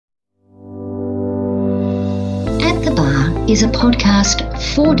At the Bar is a podcast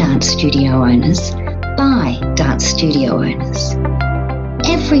for dance studio owners by dance studio owners.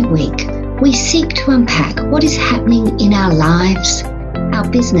 Every week, we seek to unpack what is happening in our lives, our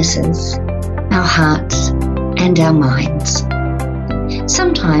businesses, our hearts, and our minds.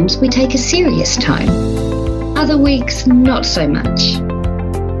 Sometimes we take a serious tone, other weeks not so much.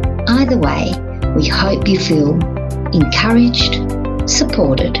 Either way, we hope you feel encouraged,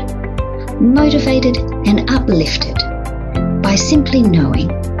 supported, motivated and uplifted by simply knowing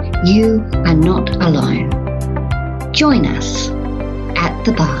you are not alone. Join us at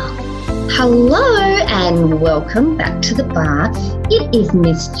the bar. Hello and welcome back to the bar. It is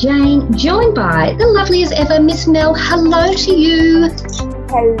Miss Jane, joined by the lovely as ever Miss Mel. Hello to you.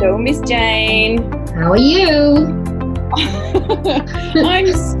 Hello, Miss Jane. How are you?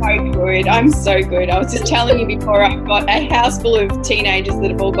 I'm so good. I was just telling you before, I've got a house full of teenagers that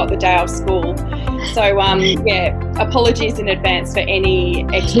have all got the day off school. So, apologies in advance for any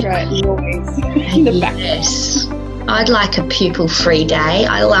extra noise in the background. Yes. I'd like a pupil-free day.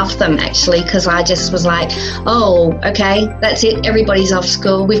 I love them actually because I just was like, oh, okay, that's it. Everybody's off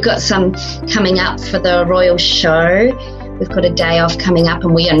school. We've got some coming up for the Royal Show. We've got a day off coming up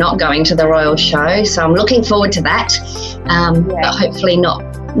and we are not going to the Royal Show. So I'm looking forward to that. But hopefully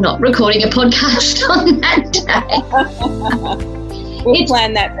not recording a podcast on that day. We'll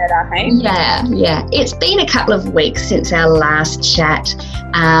plan that better, hey? Yeah. It's been a couple of weeks since our last chat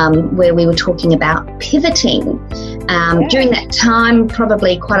where we were talking about pivoting. During that time,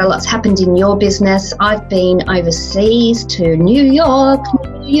 probably quite a lot's happened in your business. I've been overseas to New York.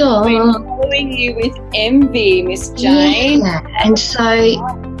 I've been following you with envy, Miss Jane. Yeah, and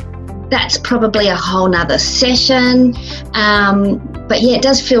so that's probably a whole nother session. But yeah, it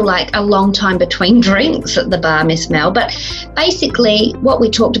does feel like a long time between drinks at the bar, Miss Mel. But basically what we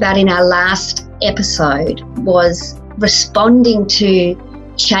talked about in our last episode was responding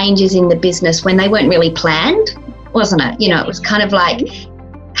to changes in the business when they weren't really planned, wasn't it? You know, it was kind of like,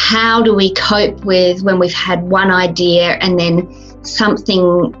 how do we cope with when we've had one idea and then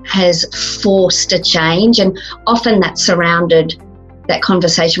something has forced a change? And often that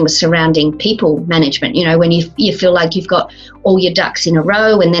conversation was surrounding people management, you know, when you feel like you've got all your ducks in a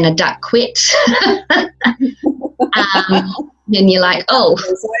row and then a duck quits. Then you're like, oh,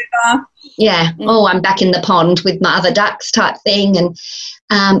 I'm back in the pond with my other ducks type thing. And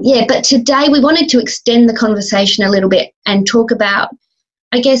but today we wanted to extend the conversation a little bit and talk about,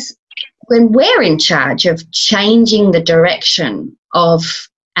 I guess, when we're in charge of changing the direction of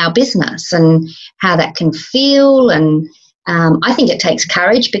our business and how that can feel. And I think it takes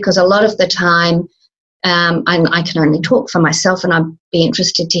courage because a lot of the time, I can only talk for myself and I'd be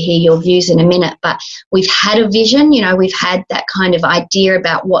interested to hear your views in a minute, but we've had a vision, you know, we've had that kind of idea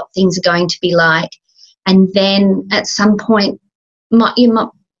about what things are going to be like. And then at some point you might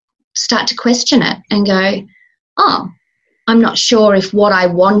start to question it and go, oh, I'm not sure if what I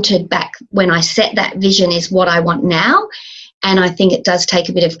wanted back when I set that vision is what I want now. And I think it does take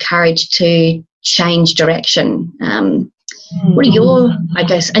a bit of courage to change direction. What are your, I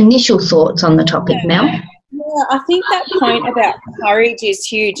guess, initial thoughts on the topic, Mel? Yeah, I think that point about courage is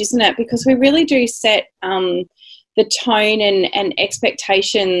huge, isn't it? Because we really do set the tone and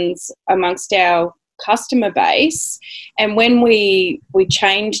expectations amongst our customer base. And when we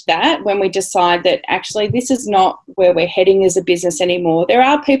change that, when we decide that actually this is not where we're heading as a business anymore, there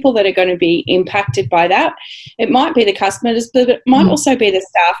are people that are going to be impacted by that. It might be the customers, but it might also be the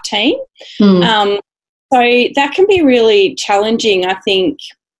staff team. So that can be really challenging, I think,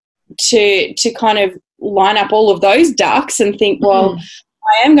 to kind of line up all of those ducks and think, well,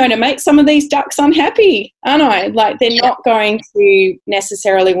 I am going to make some of these ducks unhappy, aren't I? Like they're not going to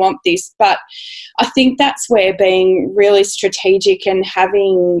necessarily want this. But I think that's where being really strategic and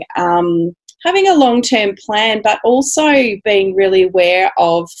having a long-term plan, but also being really aware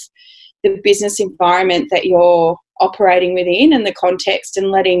of the business environment that you're operating within and the context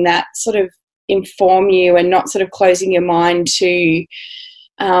and letting that sort of inform you and not sort of closing your mind to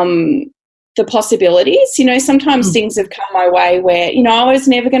the possibilities. You know, sometimes things have come my way where, you know, I was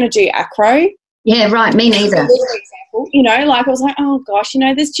never going to do acro. Yeah, right, me neither. For example, you know, like I was like, oh gosh, you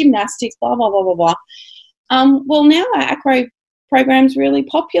know, there's gymnastics, blah, blah, blah, blah, blah. Well, now our acro program's really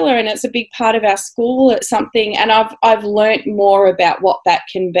popular and it's a big part of our school. It's something, and I've learnt more about what that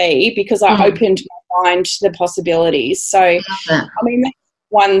can be because I opened my mind to the possibilities. So, I mean, that's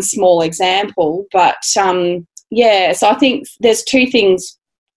one small example, but so I think there's two things,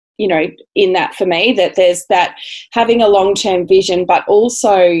 you know, in that for me, that there's that having a long-term vision, but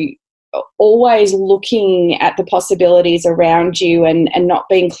also always looking at the possibilities around you and not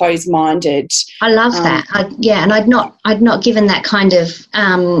being closed-minded. I love that. And I'd not given that kind of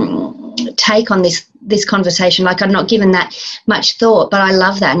take on this conversation. Like, I'd not given that much thought, but I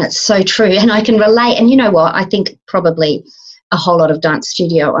love that, and it's so true. And I can relate. And you know what? I think probably a whole lot of dance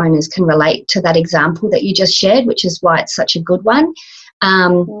studio owners can relate to that example that you just shared, which is why it's such a good one.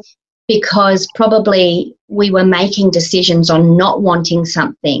 Because probably we were making decisions on not wanting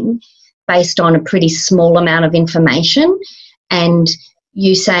something based on a pretty small amount of information, and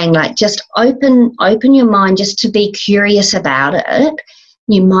you saying, like, just open your mind just to be curious about it.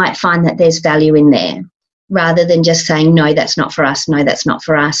 You might find that there's value in there, rather than just saying, no, that's not for us, no, that's not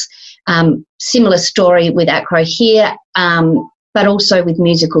for us. Similar story with Acro here, but also with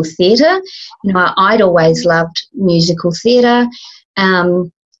musical theatre. You know, I'd always loved musical theatre.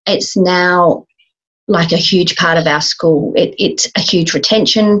 It's now like a huge part of our school. It's a huge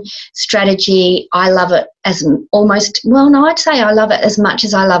retention strategy. I love it I'd say I love it as much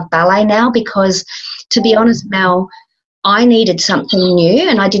as I love ballet now, because, to be honest, Mel, I needed something new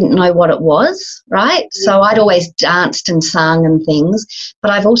and I didn't know what it was, right? So I'd always danced and sung and things, but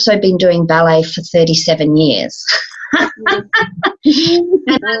I've also been doing ballet for 37 years. And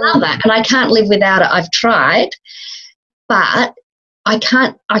I love it, and I can't live without it. I've tried, but I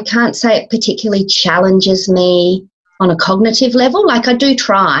can't say it particularly challenges me on a cognitive level. Like, I do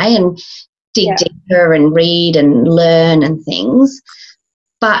try and dig deeper and read and learn and things,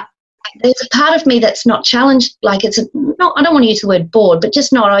 but there's a part of me that's not challenged. Like, I don't want to use the word bored, but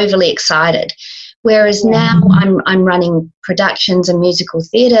just not overly excited. Whereas now I'm running productions and musical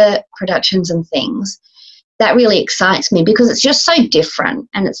theatre productions and things. That really excites me because it's just so different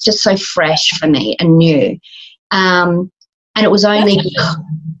and it's just so fresh for me and new. And it was only,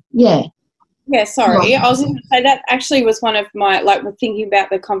 Yeah, sorry. I was going to say that actually was one of my, like, we're thinking about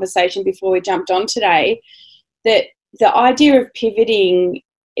the conversation before we jumped on today, that the idea of pivoting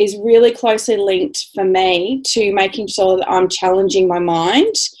is really closely linked for me to making sure that I'm challenging my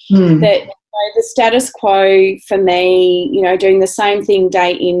mind, that the status quo for me, you know, doing the same thing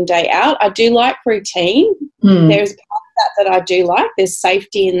day in, day out. I do like routine. There's part of that I do like. There's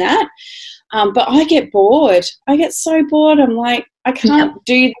safety in that. But I get bored. I get so bored. I'm like, I can't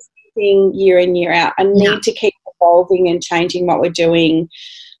do this thing year in, year out. I need to keep evolving and changing what we're doing.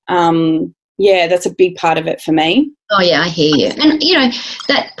 That's a big part of it for me. Oh, yeah, I hear you. And, you know,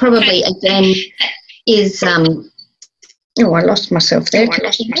 that probably, again, is I lost myself there.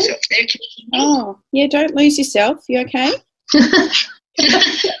 Oh, yeah, don't lose yourself. You okay?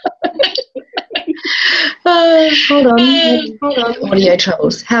 Hold on. Audio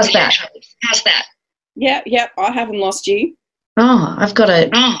troubles. How's that? Yeah, I haven't lost you. Oh, I've got a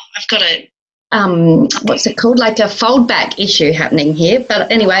what's it called? Like a foldback issue happening here.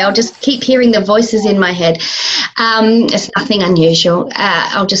 But anyway, I'll just keep hearing the voices in my head. It's nothing unusual.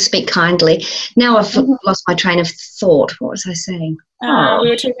 I'll just speak kindly. Now I've lost my train of thought. What was I saying? We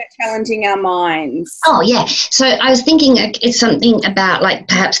were talking about challenging our minds. Oh, yeah. So I was thinking it's something about, like,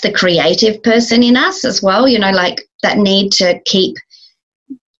 perhaps the creative person in us as well, you know, like that need to keep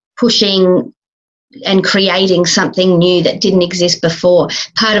pushing and creating something new that didn't exist before.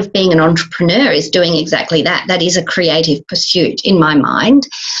 Part of being an entrepreneur is doing exactly that. That is a creative pursuit in my mind.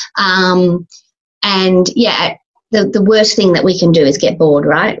 The worst thing that we can do is get bored,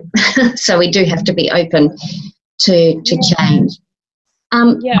 right? So we do have to be open to change. I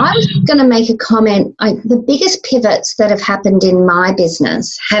was going to make a comment. The biggest pivots that have happened in my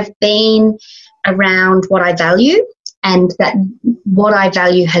business have been around what I value, and that what I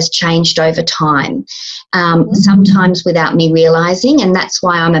value has changed over time, sometimes without me realising. And that's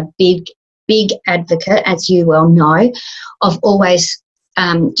why I'm a big advocate, as you well know, of always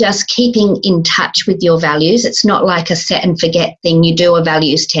just keeping in touch with your values. It's not like a set and forget thing. You do a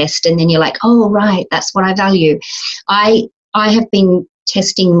values test and then you're like, oh, right, that's what I value. I have been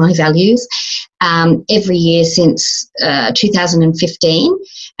testing my values every year since 2015,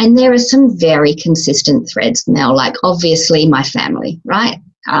 and there are some very consistent threads now, like obviously my family, right?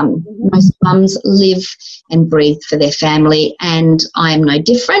 Most mums live and breathe for their family, and I am no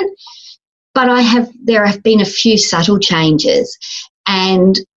different, but there have been a few subtle changes,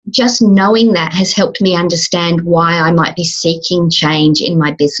 and just knowing that has helped me understand why I might be seeking change in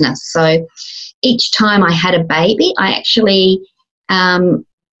my business. So each time I had a baby, I actually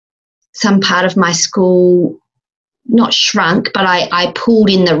some part of my school not shrunk, but I pulled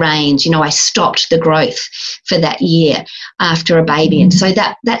in the reins. I stopped the growth for that year after a baby. And so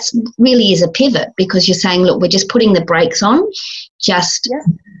that's really is a pivot, because you're saying, look, we're just putting the brakes on, just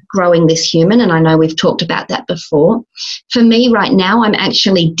growing this human. And I know we've talked about that before. For me right now, I'm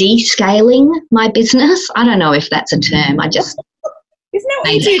actually descaling my business. I don't know if that's a term. I just... Isn't that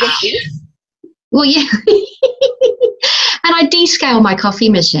what you do to this? Well, yeah. And I descale my coffee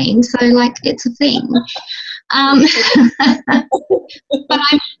machine. So, it's a thing. But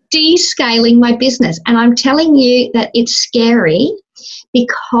I'm descaling my business, and I'm telling you that it's scary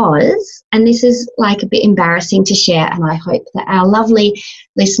because, and this is a bit embarrassing to share, and I hope that our lovely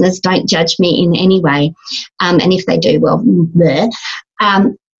listeners don't judge me in any way, and if they do, well, bleh.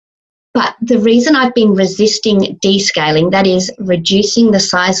 But the reason I've been resisting descaling, that is reducing the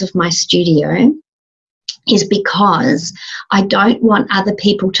size of my studio, is because I don't want other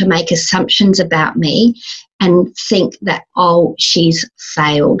people to make assumptions about me and think that, oh, she's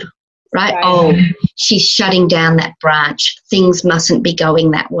failed, right? Oh, she's shutting down that branch. Things mustn't be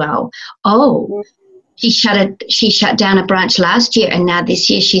going that well. Oh, she shut down a branch last year, and now this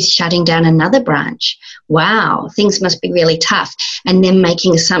year she's shutting down another branch. Wow, things must be really tough. And then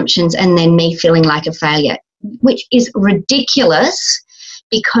making assumptions, and then me feeling like a failure, which is ridiculous,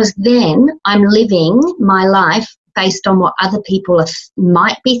 because then I'm living my life based on what other people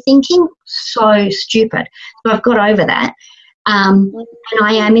might be thinking. So stupid. So I've got over that. And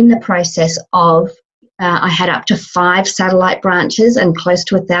I am in the process of, I had up to 5 satellite branches and close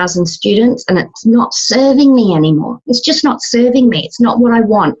to 1,000 students, and it's not serving me anymore. It's just not serving me. It's not what I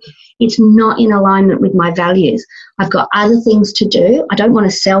want. It's not in alignment with my values. I've got other things to do. I don't want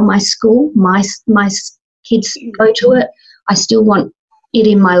to sell my school. My kids go to it. I still want it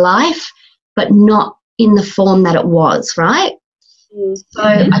in my life, but not in the form that it was, right? So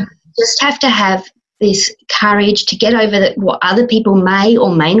I just have to have this courage to get over what other people may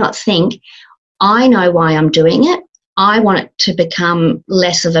or may not think. I know why I'm doing it. I want it to become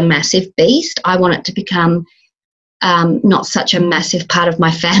less of a massive beast. I want it to become not such a massive part of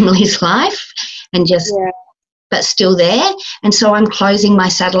my family's life, and just, but still there. And so I'm closing my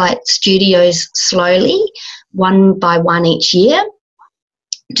satellite studios slowly, one by one each year,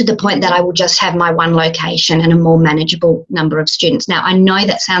 to the point that I will just have my one location and a more manageable number of students. Now, I know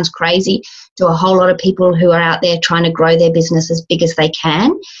that sounds crazy to a whole lot of people who are out there trying to grow their business as big as they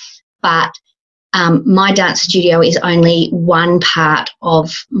can, but my dance studio is only one part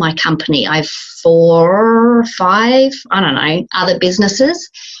of my company. I have 4 or 5, I don't know, other businesses,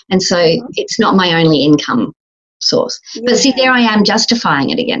 and so it's not my only income source. But see, there I am justifying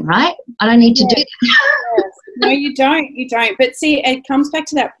it again, right? I don't need to do that. No, you don't. But see, it comes back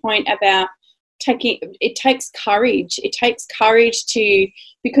to that point about it takes courage. It takes courage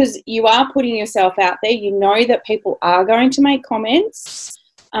because you are putting yourself out there. You know that people are going to make comments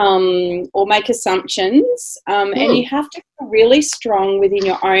or make assumptions, and you have to be really strong within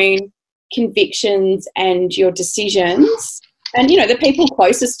your own convictions and your decisions. And, the people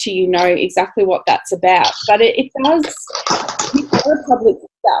closest to you know exactly what that's about. But it does, you're a public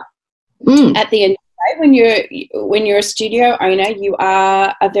figure. At the end of the day, when you're a studio owner, you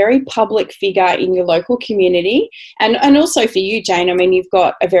are a very public figure in your local community. And also for you, Jane, I mean, you've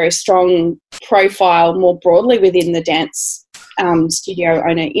got a very strong profile more broadly within the dance studio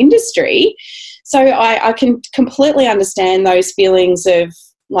owner industry. So I can completely understand those feelings of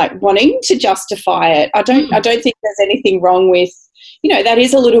wanting to justify it. I don't think there's anything wrong with, that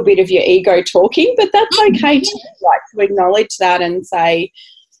is a little bit of your ego talking, but that's okay to acknowledge that and say,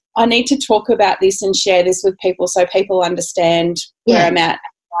 I need to talk about this and share this with people so people understand where I'm at and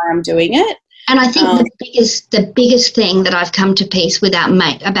why I'm doing it. And I think the biggest thing that I've come to peace with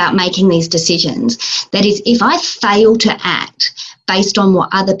about making these decisions, that is, if I fail to act based on what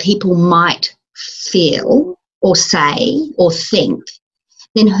other people might feel or say or think,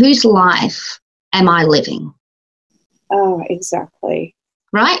 then whose life am I living? Oh, exactly.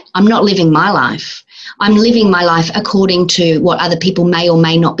 Right? I'm not living my life. I'm living my life according to what other people may or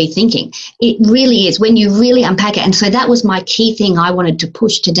may not be thinking. It really is, when you really unpack it. And so that was my key thing I wanted to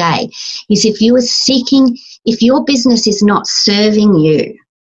push today, is if your business is not serving you,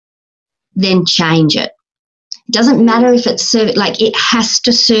 then change it. It doesn't matter if it's it has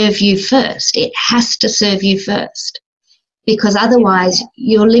to serve you first. It has to serve you first, because otherwise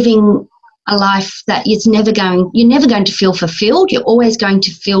you're living a life that you're never going to feel fulfilled. You're always going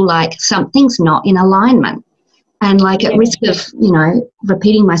to feel like something's not in alignment. And at risk of,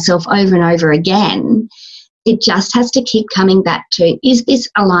 repeating myself over and over again, it just has to keep coming back to, is this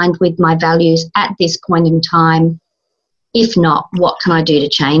aligned with my values at this point in time? If not, what can I do to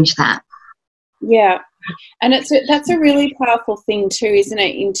change that? Yeah, And that's a really powerful thing too, isn't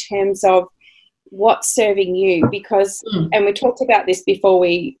it, in terms of what's serving you? Because, and we talked about this before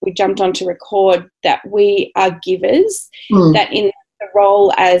we jumped on to record, that we are givers, that in the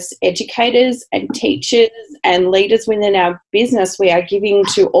role as educators and teachers and leaders within our business, we are giving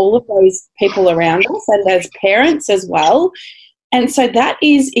to all of those people around us, and as parents as well. And so that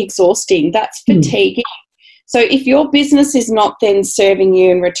is exhausting. That's fatiguing. So if your business is not then serving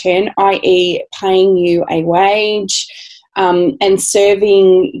you in return, i.e. paying you a wage, and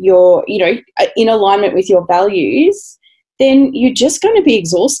serving your, in alignment with your values, then you're just going to be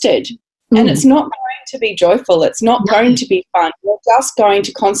exhausted. And it's not going to be joyful. It's not going to be fun. You're just going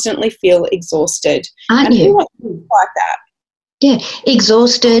to constantly feel exhausted. Aren't you? Who wants to be like that? Yeah,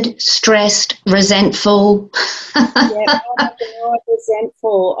 exhausted, stressed, resentful. Yeah, oh my God,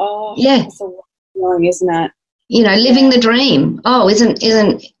 resentful. Oh, yeah, that's a feeling, isn't it? Living the dream. Oh, isn't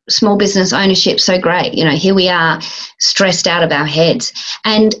small business ownership so great? Here we are, stressed out of our heads.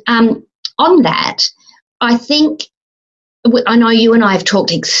 And on that, I think, I know you and I have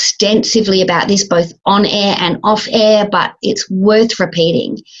talked extensively about this, both on air and off air, but it's worth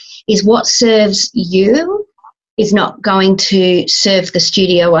repeating, is what serves you is not going to serve the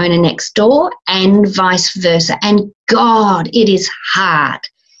studio owner next door, and vice versa. And God, it is hard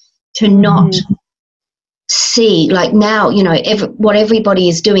to not see, like now, what everybody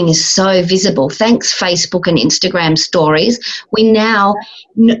is doing is so visible. Thanks Facebook and Instagram stories, we now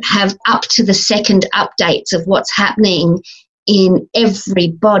have up to the second updates of what's happening in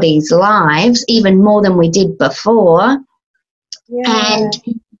everybody's lives, even more than we did before. Yeah. And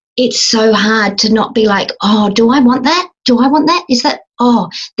it's so hard to not be like, oh, do I want that? Do I want that? Is that, oh,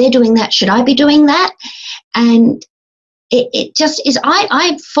 they're doing that, should I be doing that? And it just is,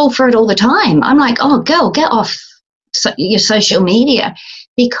 I fall for it all the time. I'm like, oh, girl, get off your social media,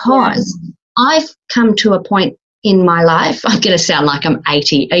 because I've come to a point in my life, I'm going to sound like I'm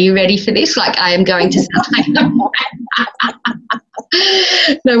 80. Are you ready for this? Like I am going to sound like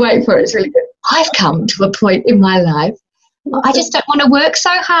no, wait for it. It's really good. I've come to a point in my life, I just don't want to work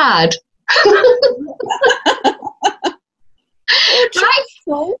so hard.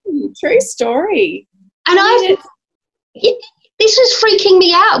 True story. And this was freaking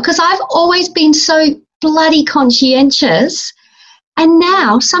me out, because I've always been so bloody conscientious, and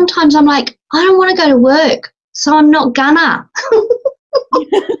now sometimes I'm like, I don't want to go to work, so I'm not gonna.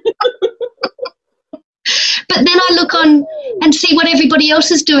 But then I look on and see what everybody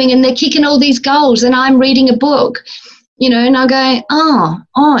else is doing, and they're kicking all these goals, and I'm reading a book, and I go,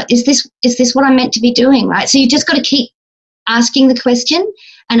 oh, is this what I'm meant to be doing, right? So you just got to keep asking the question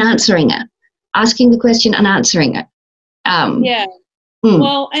and answering it, asking the question and answering it.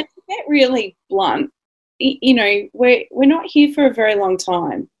 Well, and to get really blunt, we're not here for a very long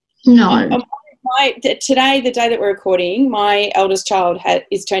time. No. Today, the day that we're recording, my eldest child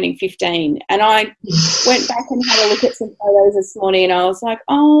is turning 15, and I went back and had a look at some photos this morning, and I was like,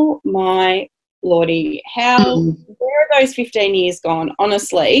 oh my Lordy, where are those 15 years gone?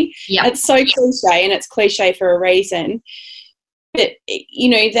 Honestly, it's so cliche, and it's cliche for a reason. But,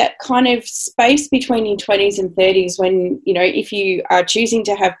 that kind of space between your 20s and 30s when, if you are choosing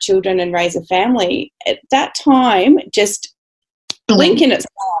to have children and raise a family, at that time, just blink and it's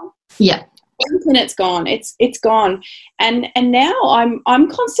gone. Yeah. Blink and it's gone. It's gone. And now I'm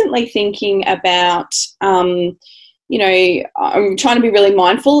constantly thinking about, I'm trying to be really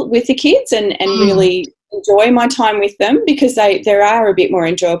mindful with the kids and really enjoy my time with them, because they are a bit more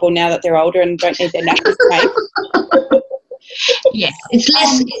enjoyable now that they're older and don't need their nappies changed. Yeah,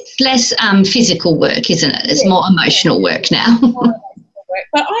 it's less physical work, isn't it? It's more emotional work now.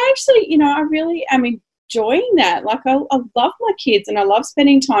 But I actually, I really am enjoying that. Like I love my kids and I love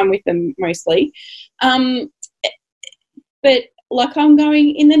spending time with them mostly. But like I'm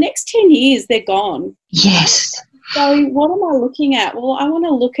going, in the next 10 years, they're gone. Yes. So what am I looking at? Well, I want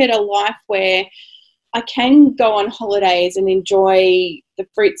to look at a life where I can go on holidays and enjoy the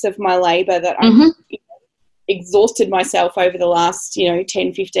fruits of my labour that I've exhausted myself over the last, 10,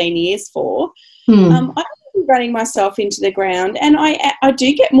 15 years for. I'm running myself into the ground, and I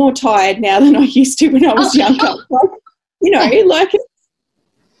do get more tired now than I used to when I was younger.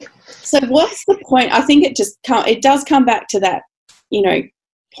 So what's the point? I think it does come back to that,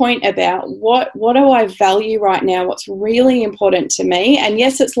 point about what do I value right now, what's really important to me. And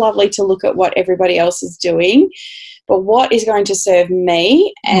yes, it's lovely to look at what everybody else is doing, but what is going to serve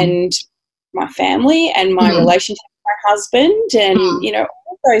me and my family and my relationship with my husband, and all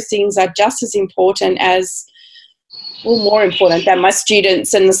of those things are just as important as, well, more important than my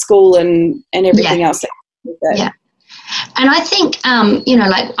students and the school and everything else. Yeah. And I think,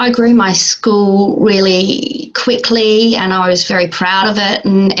 like I grew my school really quickly and I was very proud of it,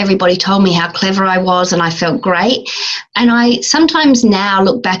 and everybody told me how clever I was and I felt great. And I sometimes now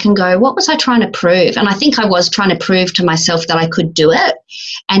look back and go, what was I trying to prove? And I think I was trying to prove to myself that I could do it.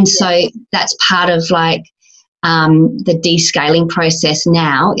 And so that's part of like the descaling process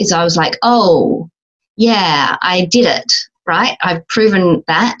now is I was like, oh, yeah, I did it, right? I've proven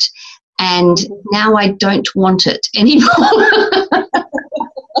that. And now I don't want it anymore.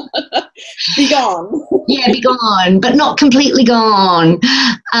 Be gone. Yeah, be gone, but not completely gone.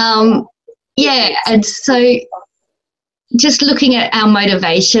 And so just looking at our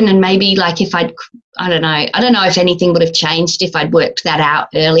motivation and maybe like if I don't know if anything would have changed if I'd worked that out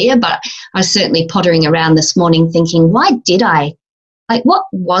earlier, but I was certainly pottering around this morning thinking, why did I? Like, what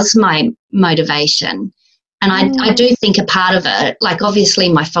was my motivation? And I do think a part of it, like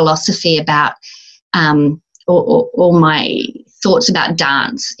obviously my philosophy about or my thoughts about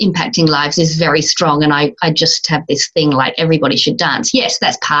dance impacting lives is very strong, and I just have this thing like everybody should dance. Yes,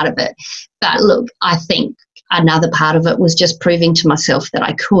 that's part of it. But look, I think another part of it was just proving to myself that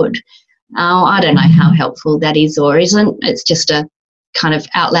I could. I don't know how helpful that is or isn't. It's just a kind of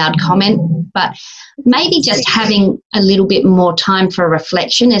out loud comment, but maybe just having a little bit more time for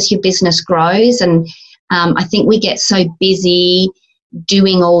reflection as your business grows. And I think we get so busy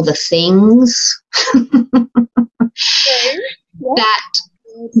doing all the things that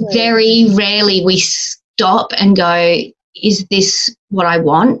very rarely we stop and go, is this what I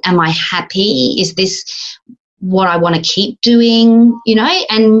want? Am I happy? Is this what I want to keep doing?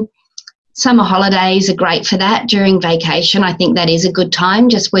 And summer holidays are great for that. During vacation, I think that is a good time,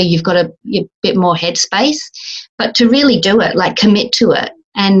 just where you've got a bit more headspace. But to really do it, like commit to it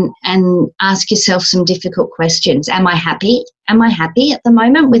and ask yourself some difficult questions. Am I happy? Am I happy at the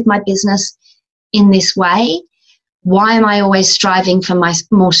moment with my business in this way? Why am I always striving for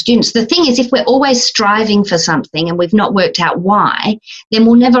more students? The thing is, if we're always striving for something and we've not worked out why, then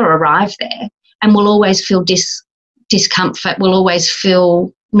we'll never arrive there, and we'll always feel discomfort. We'll always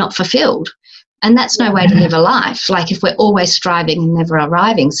feel not fulfilled, and that's no way to live a life. Like if we're always striving and never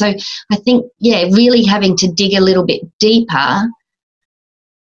arriving. So I think, really having to dig a little bit deeper,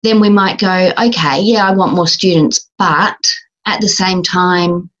 then we might go, okay, I want more students, but at the same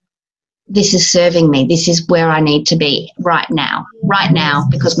time, this is serving me. This is where I need to be right now,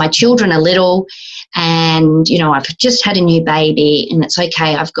 because my children are little and, I've just had a new baby, and it's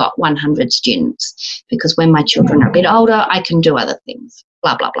okay, I've got 100 students, because when my children are a bit older, I can do other things,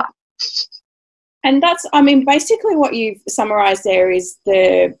 blah, blah, blah. And that's, basically what you've summarised there is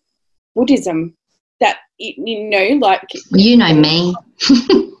the Buddhism that, like... You know me.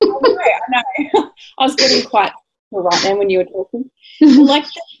 I know. I was getting quite right then when you were talking. Like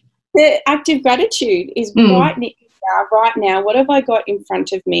the active gratitude is right now, what have I got in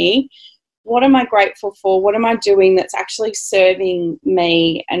front of me? What am I grateful for? What am I doing that's actually serving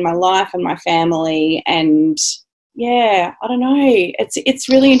me and my life and my family? And I don't know. It's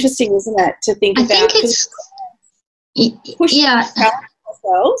really interesting, isn't it, to think about? I think it's pushing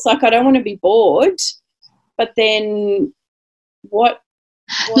ourselves. Like, I don't want to be bored, but then what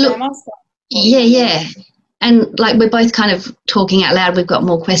am I? Yeah. And like we're both kind of talking out loud, we've got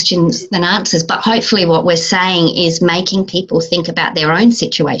more questions than answers, but hopefully what we're saying is making people think about their own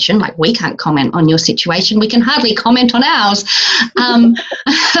situation. Like, we can't comment on your situation. We can hardly comment on ours.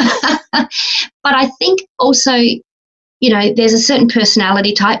 But I think also, there's a certain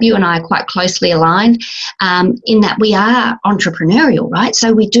personality type. You and I are quite closely aligned in that we are entrepreneurial, right?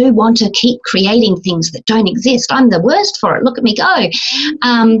 So we do want to keep creating things that don't exist. I'm the worst for it. Look at me go.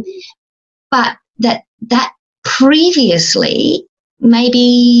 But that previously,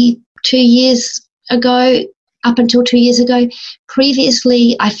 maybe 2 years ago, up until 2 years ago,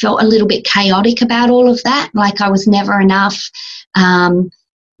 previously I felt a little bit chaotic about all of that. Like I was never enough,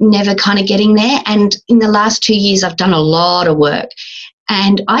 never kind of getting there. And in the last 2 years, I've done a lot of work,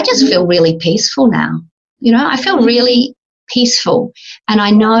 and I just feel really peaceful now. I feel really peaceful, and I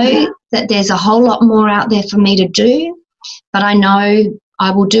know that there's a whole lot more out there for me to do, but I know I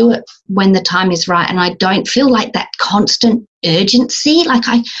will do it when the time is right, and I don't feel like that constant urgency. Like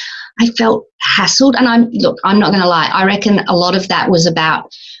I felt hassled, and I'm not going to lie. I reckon a lot of that was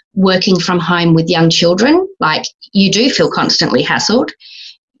about working from home with young children. Like, you do feel constantly hassled.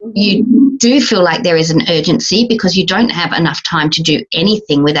 You do feel like there is an urgency because you don't have enough time to do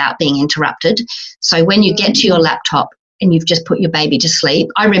anything without being interrupted. So when you get to your laptop and you've just put your baby to sleep,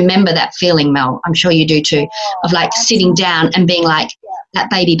 I remember that feeling, Mel, I'm sure you do too, of like sitting down and being like, that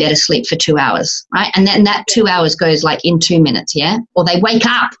baby better sleep for 2 hours, right? And then that 2 hours goes like in 2 minutes, yeah? Or they wake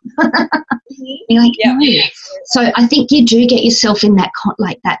up. You're like, no. So I think you do get yourself in that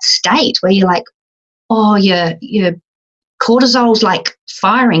that state where you're like, oh, your cortisol's like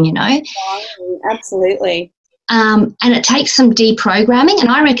firing, you know? Absolutely. And it takes some deprogramming, and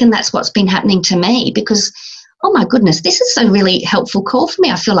I reckon that's what's been happening to me because, oh my goodness, this is a really helpful call for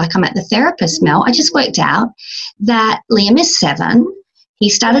me. I feel like I'm at the therapist, Mel. I just worked out that Liam is 7. He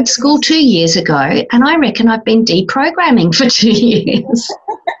started school 2 years ago, and I reckon I've been deprogramming for 2 years.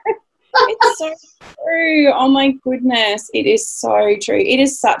 It's so true. Oh my goodness. It is so true. It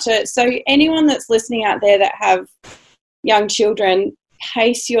is so anyone that's listening out there that have young children,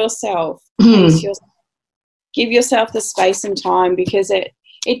 pace yourself. Give yourself the space and time, because it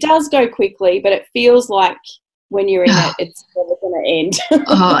does go quickly, but it feels like when you're in it, it's never going to end.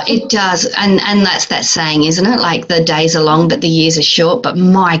 Oh, it does. And that's that saying, isn't it? Like the days are long, but the years are short. But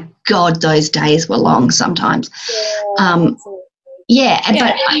my God, those days were long sometimes. But I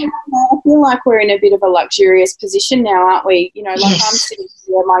feel like we're in a bit of a luxurious position now, aren't we? You know, like I'm sitting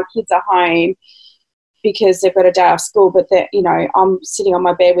here, my kids are home because they've got a day off school, but I'm sitting on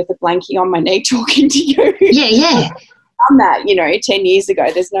my bed with a blankie on my knee talking to you. Yeah. I've done that, 10 years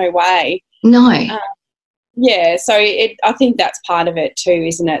ago. There's no way. No. So I think that's part of it too,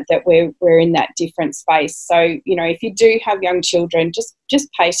 isn't it? That we're in that different space. So, if you do have young children, just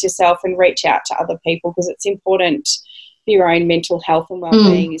pace yourself and reach out to other people, because it's important for your own mental health and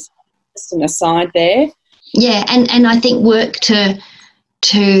well-being. Is just an aside there. Yeah, and I think work to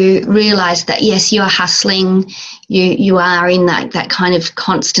realise that, yes, you are hustling, you are in that kind of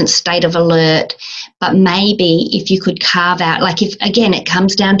constant state of alert, but maybe if you could carve out, like if, again, it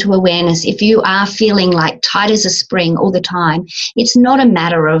comes down to awareness, if you are feeling like tight as a spring all the time, it's not a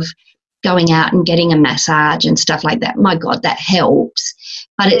matter of going out and getting a massage and stuff like that. My God, that helps.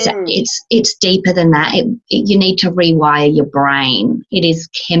 But it's deeper than that. You need to rewire your brain. It is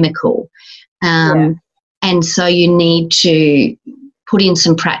chemical. And so you need to put in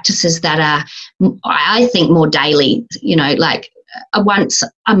some practices that are, I think, more daily. Like a once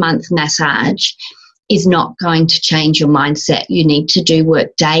a month massage is not going to change your mindset. You need to do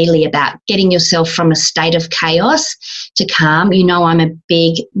work daily about getting yourself from a state of chaos to calm. I'm a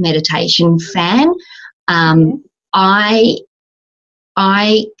big meditation fan.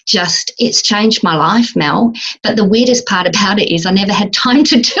 It's changed my life, Mel. But the weirdest part about it is I never had time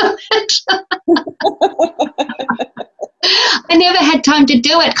to do it. I never had time to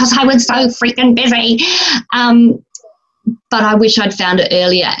do it because I was so freaking busy. But I wish I'd found it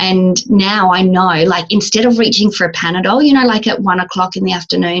earlier. And now I know, like, instead of reaching for a Panadol, like at 1 o'clock in the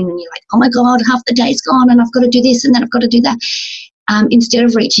afternoon when you're like, oh my God, half the day's gone and I've got to do this and then I've got to do that. Instead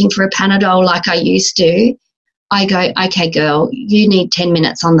of reaching for a Panadol like I used to, I go, okay, girl, you need 10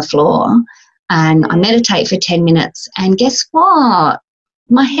 minutes on the floor. And I meditate for 10 minutes. And guess what?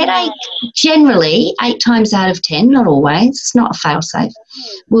 My headache generally 8 times out of 10, not always, it's not a fail-safe,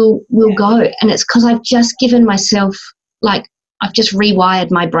 will go. And it's because I've just given myself, like, I've just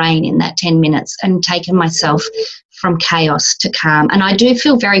rewired my brain in that 10 minutes and taken myself from chaos to calm. And I do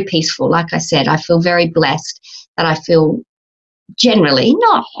feel very peaceful. Like I said, I feel very blessed that I feel generally,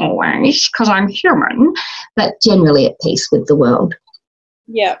 not always because I'm human, but generally at peace with the world.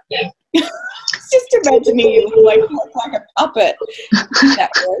 Yeah. Just imagining you look like a puppet. That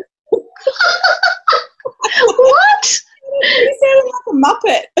was. What? You sound like a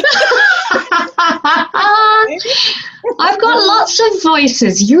muppet. I've got lots of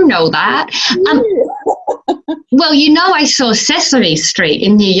voices, you know that. Well, I saw Sesame Street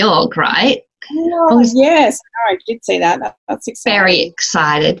in New York, right? Oh, yes. I did see that. That's exciting. Very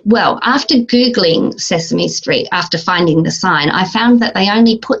excited. Well, after Googling Sesame Street, after finding the sign, I found that they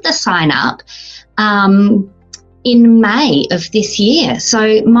only put the sign up in May of this year.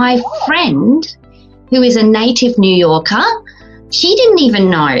 So my friend, who is a native New Yorker, she didn't even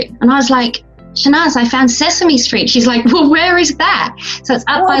know. And I was like, Shanaz, I found Sesame Street. She's like, well, where is that? So it's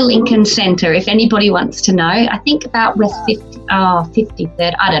up by Lincoln Center, if anybody wants to know. I think about West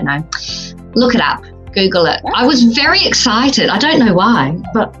 53rd. I don't know. Look it up. Google it. I was very excited. I don't know why,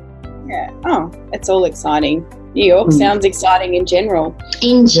 but... Yeah. Oh, it's all exciting. New York sounds exciting in general.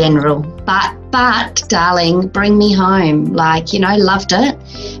 In general. But, darling, bring me home. Like, loved it.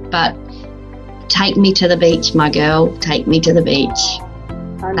 But take me to the beach, my girl. Take me to the beach.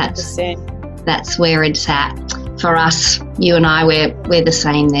 100%. That's where it's at. For us, you and I, we're the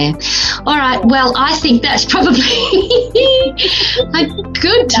same there. All right, well, I think that's probably a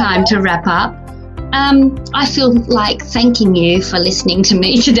good time to wrap up. I feel like thanking you for listening to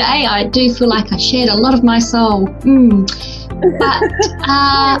me today. I do feel like I shared a lot of my soul. but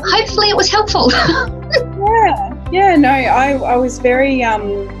hopefully it was helpful. I was very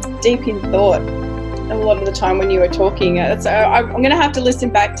deep in thought a lot of the time when you were talking. So I'm going to have to listen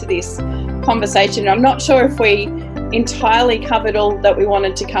back to this conversation. I'm not sure if we entirely covered all that we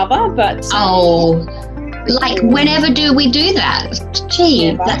wanted to cover, but like whenever do we do that?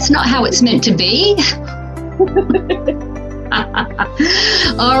 Gee, that's not how it's meant to be.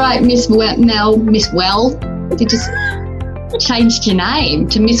 All right, Miss Well, you just changed your name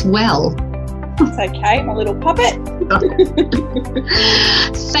to Miss Well. It's okay, my little puppet.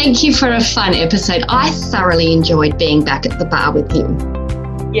 Thank you for a fun episode. I thoroughly enjoyed being back at the bar with you.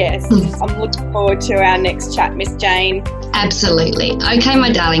 Yes, I'm looking forward to our next chat, Miss Jane. Absolutely. Okay,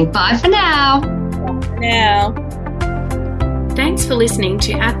 my darling. Bye for now. Bye for now. Thanks for listening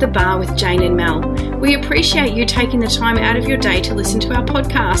to At the Bar with Jane and Mel. We appreciate you taking the time out of your day to listen to our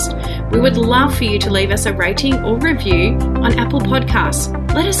podcast. We would love for you to leave us a rating or review on Apple Podcasts.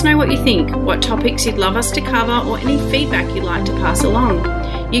 Let us know what you think, what topics you'd love us to cover, or any feedback you'd like to pass along.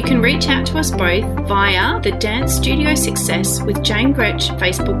 You can reach out to us both via the Dance Studio Success with Jane Gretsch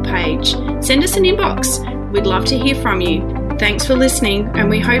Facebook page. Send us an inbox. We'd love to hear from you. Thanks for listening, and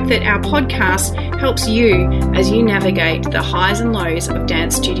we hope that our podcast helps you as you navigate the highs and lows of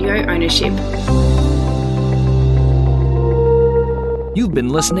dance studio ownership. You've been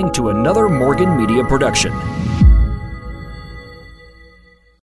listening to another Morgan Media production.